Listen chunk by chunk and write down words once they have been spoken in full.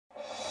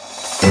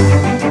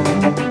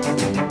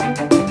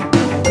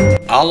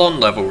Arlon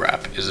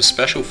LevelWrap is a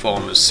special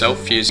form of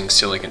self-fusing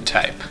silicone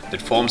tape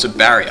that forms a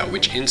barrier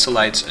which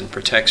insulates and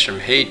protects from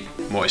heat,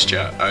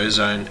 moisture,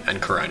 ozone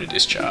and corona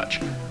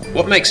discharge.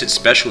 What makes it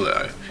special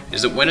though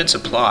is that when it's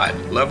applied,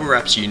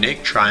 LevelWrap's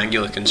unique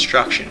triangular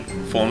construction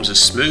forms a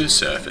smooth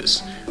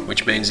surface,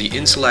 which means the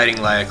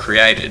insulating layer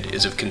created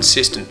is of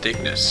consistent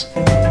thickness.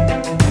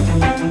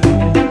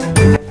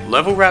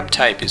 LevelWrap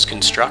tape is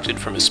constructed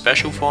from a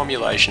special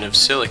formulation of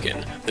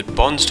silicone that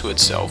bonds to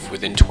itself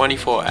within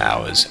 24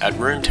 hours at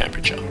room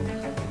temperature.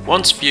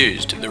 Once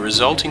fused, the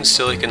resulting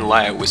silicone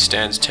layer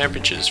withstands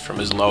temperatures from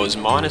as low as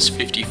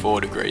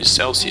 -54 degrees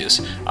Celsius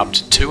up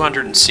to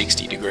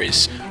 260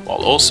 degrees,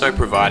 while also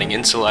providing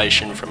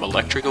insulation from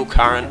electrical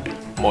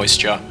current,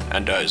 moisture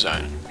and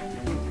ozone.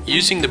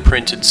 Using the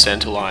printed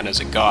centerline as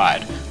a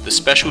guide, the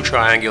special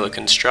triangular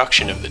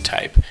construction of the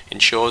tape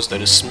ensures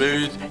that a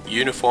smooth,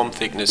 uniform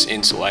thickness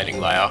insulating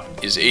layer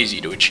is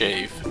easy to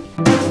achieve.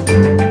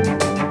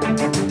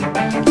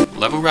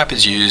 LevelWrap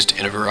is used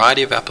in a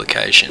variety of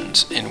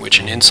applications in which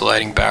an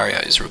insulating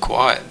barrier is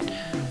required.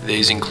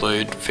 These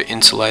include for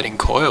insulating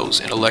coils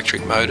in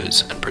electric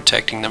motors and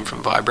protecting them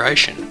from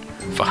vibration,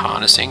 for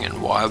harnessing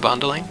and wire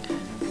bundling,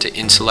 to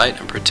insulate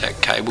and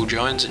protect cable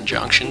joins and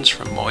junctions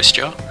from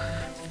moisture,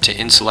 to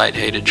insulate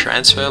heated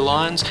transfer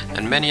lines,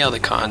 and many other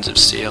kinds of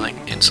sealing,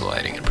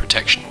 insulating and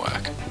protection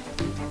work.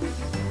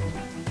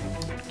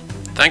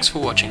 Thanks for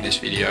watching this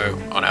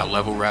video on our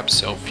LevelWrap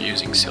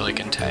self-fusing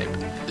silicone tape.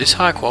 This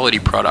high quality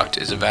product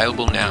is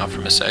available now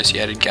from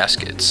Associated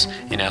Gaskets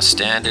in our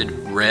standard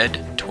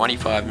red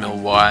 25mm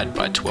wide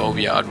by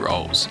 12-yard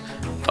rolls.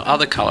 For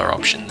other colour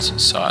options,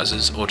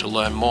 sizes or to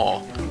learn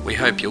more, we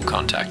hope you'll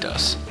contact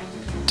us.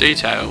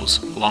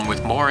 Details, along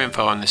with more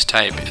info on this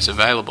tape, is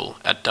available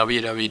at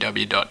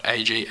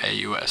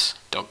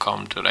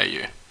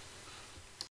www.agaus.com.au.